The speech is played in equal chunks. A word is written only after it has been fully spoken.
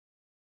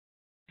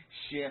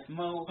Chef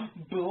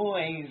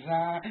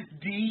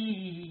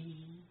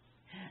MoBoyzardee.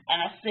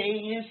 I say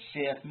it's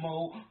Chef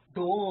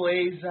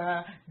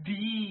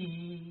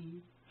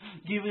MoBoyzardee.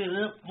 Give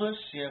it up for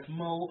Chef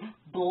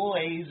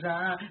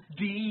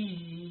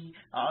MoBoyzardee.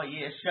 Oh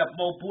yeah, Chef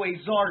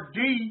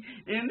MoBoyzardee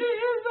in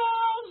his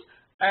house.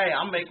 Hey,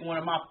 I'm making one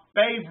of my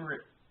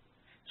favorite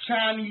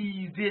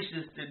Chinese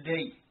dishes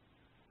today.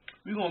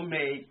 We're gonna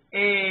make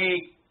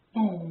Egg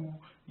Foo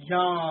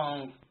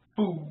Young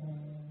food.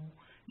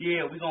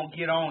 Yeah, we're gonna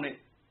get on it.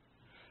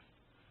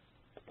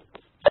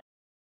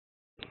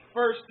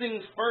 First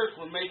things first,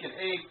 when making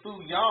Egg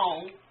Foo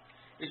Young,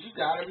 is you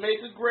gotta make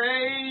a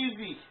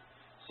gravy.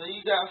 So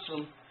you got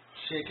some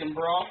chicken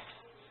broth.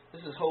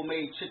 This is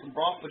homemade chicken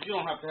broth, but you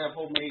don't have to have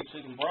homemade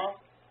chicken broth.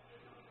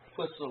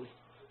 Put some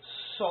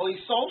soy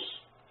sauce.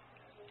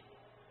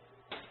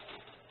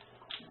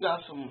 You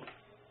got some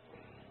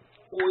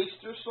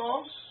oyster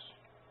sauce.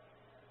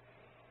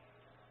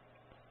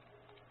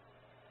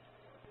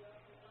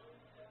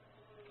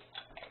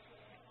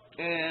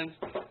 And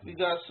we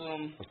got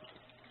some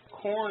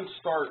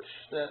cornstarch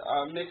that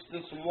I mixed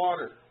in some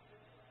water.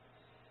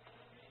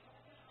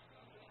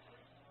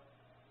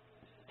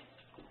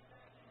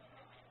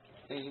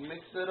 And you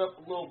mix it up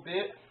a little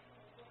bit.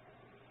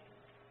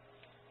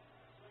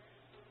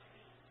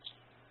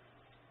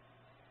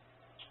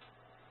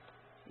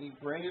 You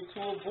bring it to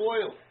a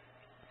boil.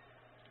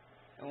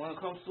 And when it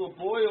comes to a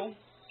boil,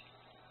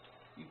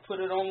 you put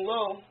it on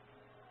low,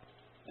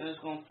 and it's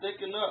going to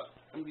thicken up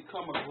and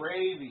become a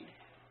gravy.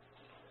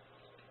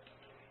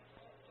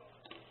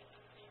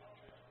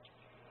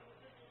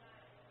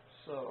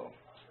 So,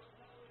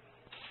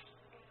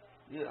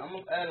 yeah, I'm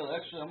gonna add a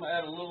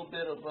little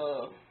bit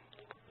of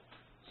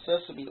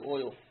sesame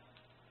oil,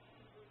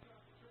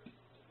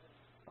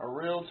 a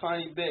real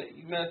tiny bit.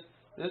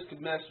 This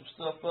could mess some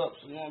stuff up,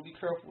 so you want to be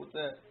careful with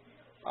that.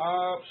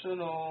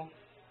 Optional.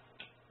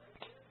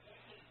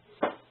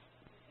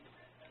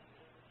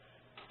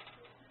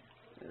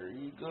 There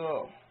you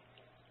go.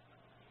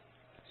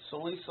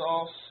 Soy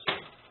sauce,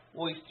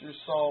 oyster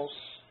sauce,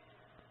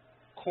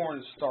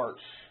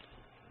 cornstarch.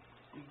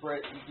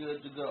 You're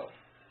good to go.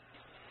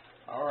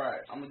 Alright,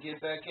 I'm going to get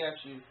back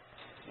at you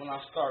when I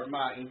start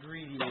my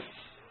ingredients.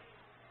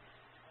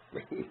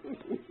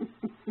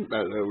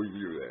 That's how we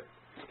do that.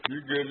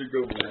 You're good to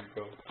go,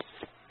 Rico.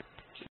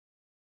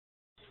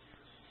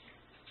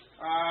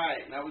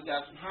 Alright, now we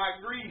got some hot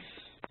grease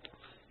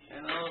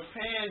and a little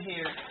pan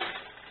here.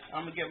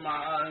 I'm going to get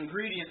my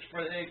ingredients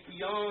for the Egg Foo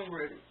Young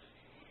ready.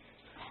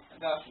 I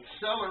got some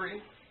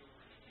celery,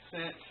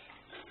 since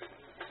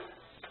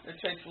it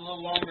takes a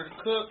little longer to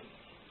cook.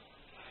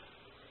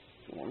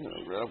 I'm going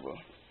to grab a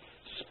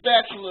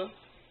spatula.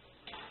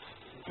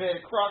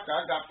 Betty Crocker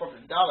I got from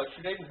the Dollar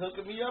Tree. They been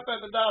hooking me up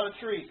at the Dollar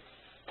Tree.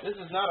 This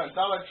is not a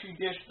Dollar Tree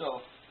dish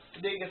though.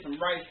 I did get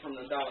some rice from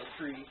the Dollar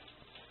Tree.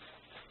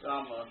 So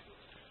I'm going to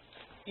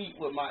eat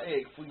with my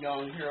Egg Foo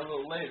Young here a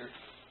little later.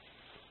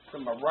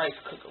 From my rice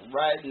cooker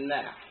right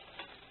now.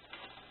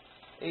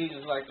 It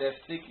just like that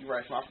sticky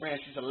rice. My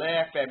friends used to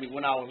laugh at me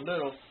when I was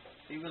little.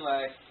 He was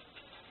like,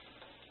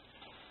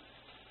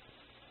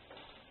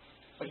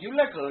 I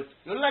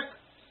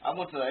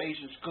went to an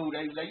Asian school.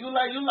 They was like, you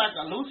like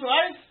a loose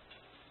rice?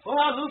 Well,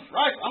 I loose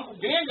rice. Uncle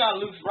Dan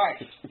got loose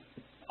rice.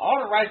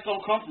 All the rice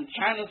don't come from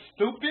China,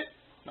 stupid.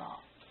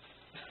 No.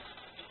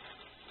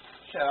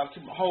 Shout out to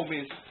my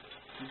homies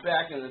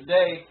back in the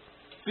day.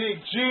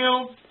 Big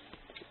Jim,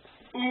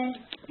 Ooh,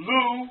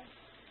 Lou,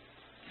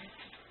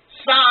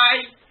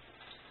 Sai,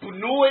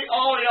 Benoit,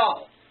 all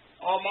y'all.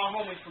 All my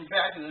homies from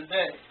back in the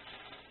day.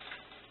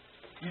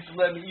 Used to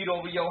let me eat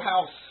over your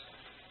house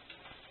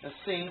and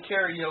sing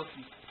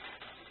karaoke.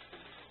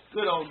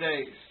 Good old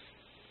days.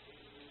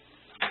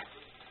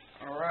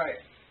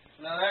 Alright.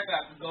 Now that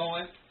got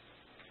going.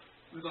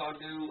 We're going to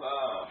do,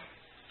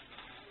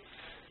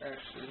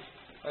 actually,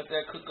 let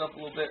that cook up a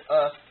little bit.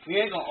 We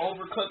ain't going to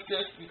overcook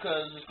this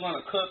because it's going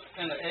to cook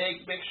in the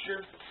egg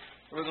mixture.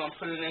 We're going to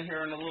put it in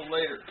here in a little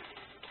later.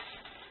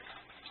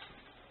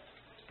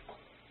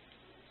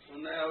 So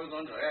now we're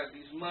going to add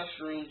these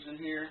mushrooms in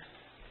here.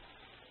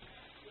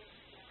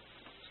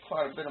 It's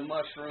quite a bit of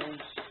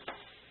mushrooms.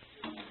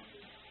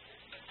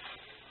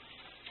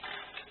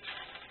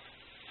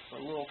 For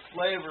a little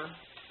flavor,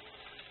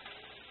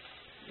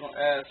 we're going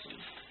to add some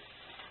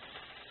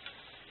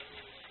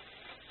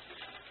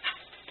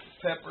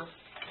pepper.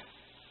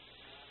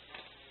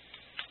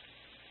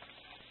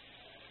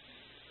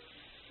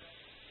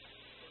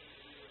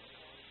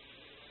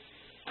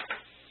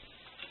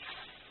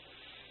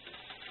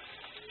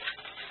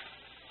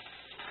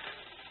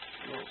 A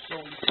little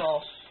soy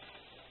sauce,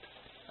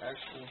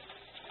 actually.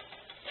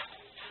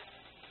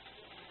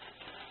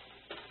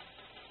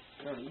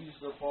 I'm going to use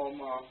up all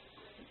my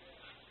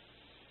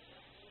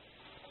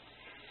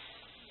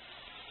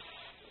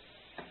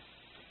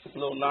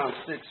little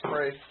non-stick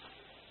spray.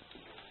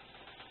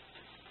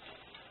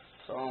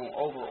 So I don't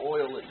over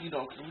oil it,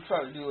 cause we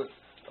try to do it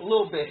a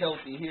little bit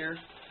healthy here.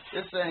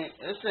 This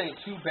ain't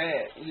too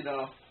bad,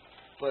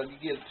 but you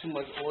get too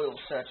much oil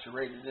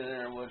saturated in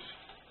there, which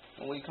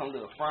when we come to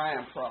the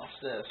frying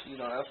process, you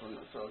know, that's when,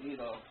 so, you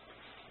know,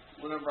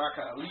 whatever I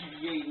can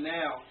alleviate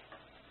now,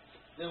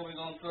 then we're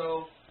going to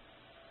throw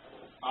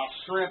our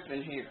shrimp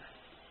in here.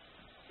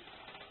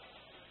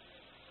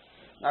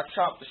 I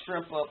chop the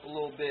shrimp up a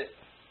little bit.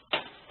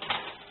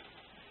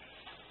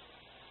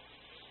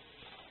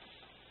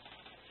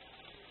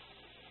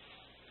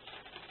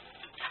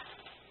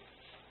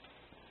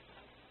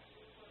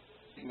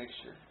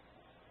 Mixture.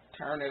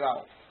 Turn it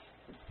off.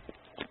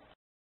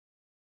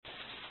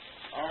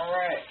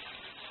 Alright.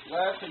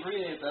 Last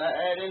ingredient that I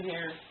add in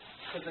here,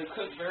 because they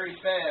cook very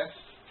fast,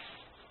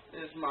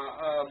 is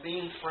my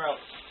bean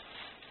sprouts.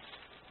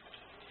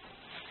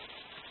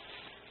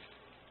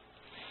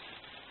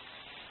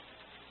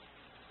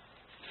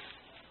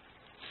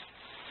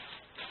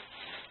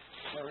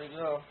 There we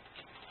go.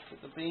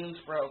 Put the bean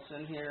sprouts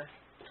in here.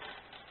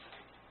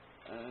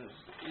 And,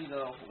 you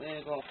know, we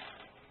ain't gonna.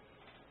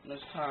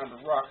 It's time to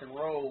rock and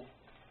roll.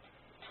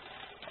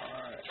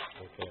 Alright.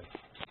 Okay.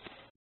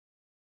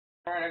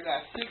 Alright, I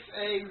got 6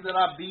 eggs that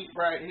I beat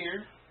right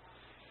here.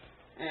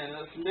 And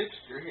this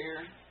mixture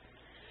here,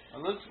 it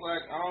looks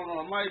like, I don't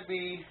know, it might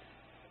be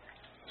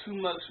too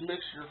much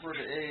mixture for the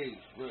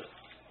eggs, but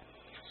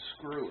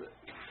screw it.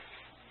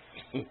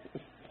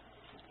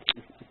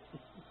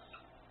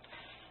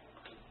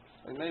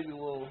 And maybe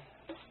we'll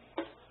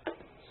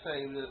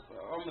save this.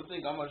 I'm going to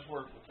think how much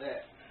work with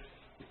that.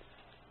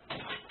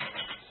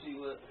 See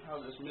how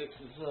this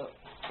mixes up.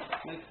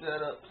 Mix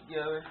that up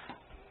together.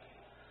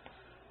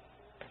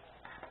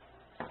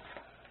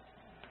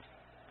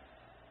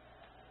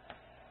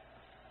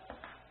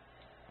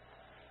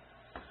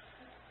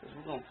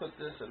 We're gonna put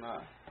this in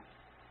a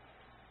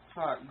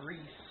hot grease,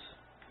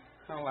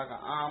 kind of like an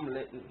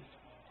omelet, and a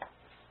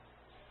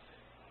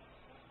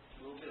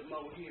little bit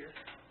more here.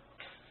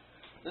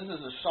 This is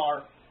a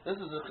char. This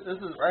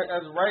is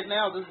right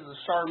now. This is a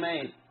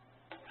charmaine.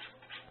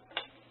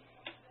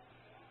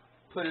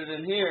 Put it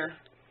in here,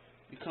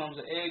 becomes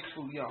an Egg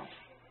Foo Young.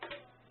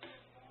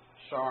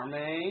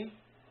 Charmaine,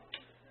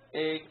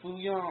 Egg Foo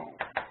Young.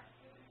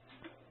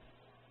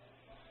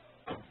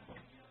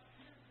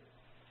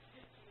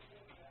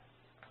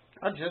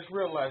 I just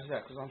realized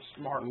that because I'm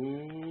smart.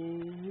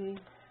 Mm-hmm.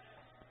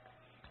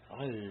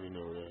 I didn't even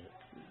know that.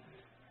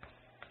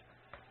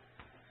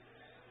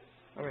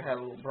 I would have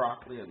a little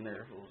broccoli in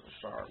there if it was a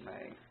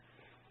Chardonnay.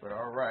 But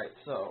alright,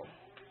 so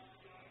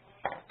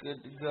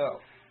good to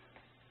go.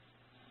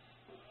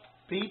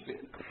 Peep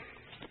it.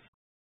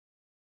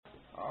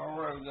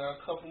 Alright, we got a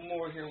couple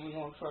more here we're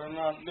going to try to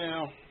knock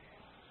down.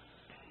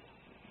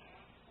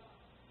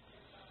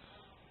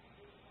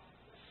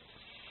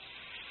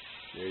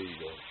 There you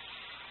go.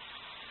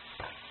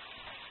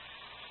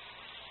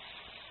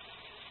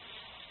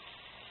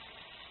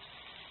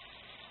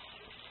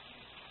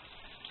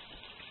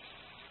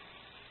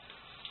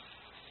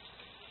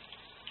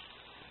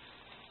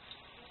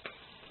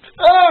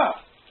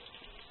 Ah!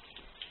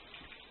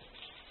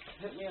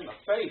 Hit me in the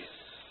face.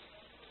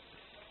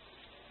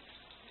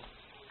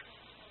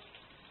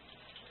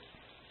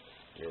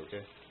 You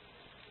okay?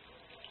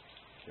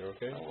 You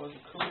okay? That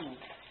wasn't cool.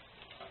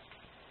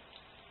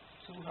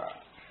 Too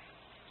hot.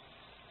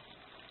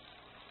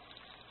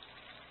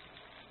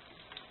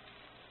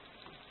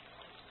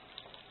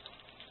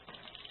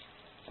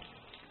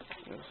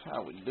 That's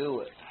how we do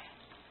it.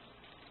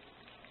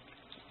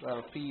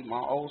 Gotta feed my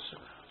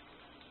ulcer.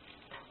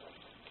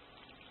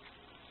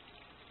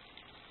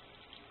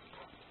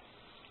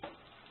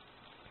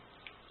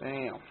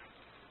 Damn.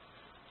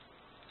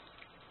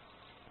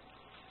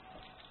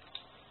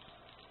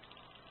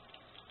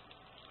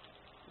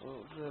 A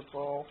little drip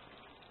off.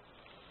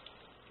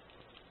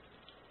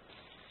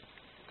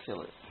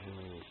 Kill it.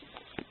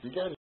 You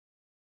got it.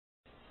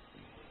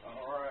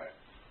 Alright.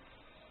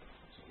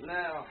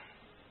 Now,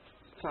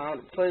 it's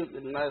time to plate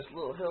with a nice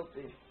little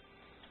healthy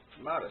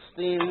amount of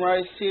steamed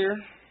rice here.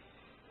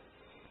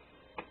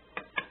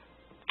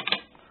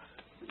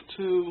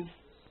 2.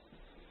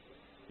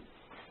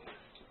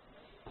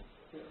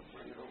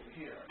 Bring it over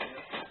here, I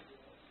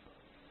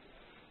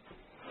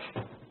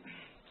guess.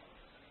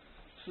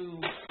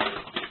 2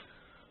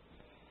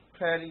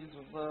 patties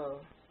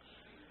of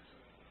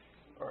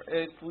or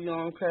Egg Foo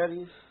Young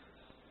patties.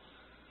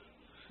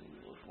 Let's see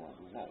which one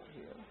we want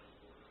here.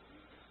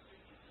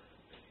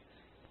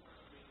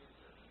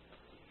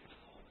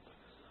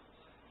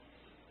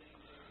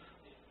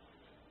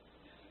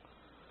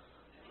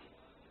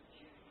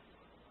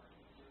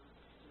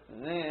 And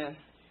then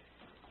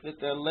get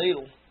that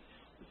ladle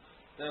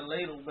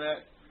back,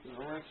 and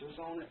the wrenches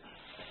on it.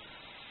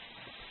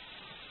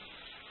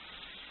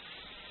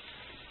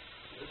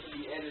 This will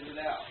be edited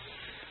out.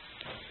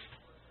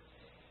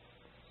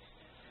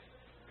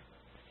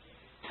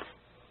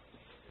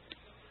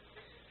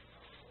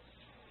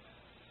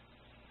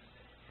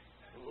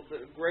 A little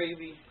bit of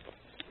gravy.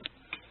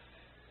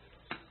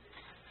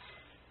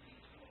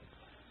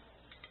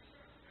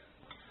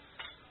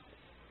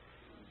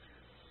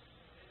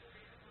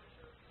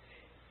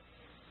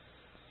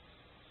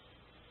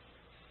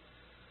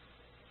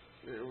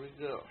 There we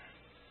go.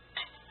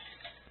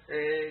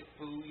 Egg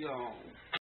Foo Young.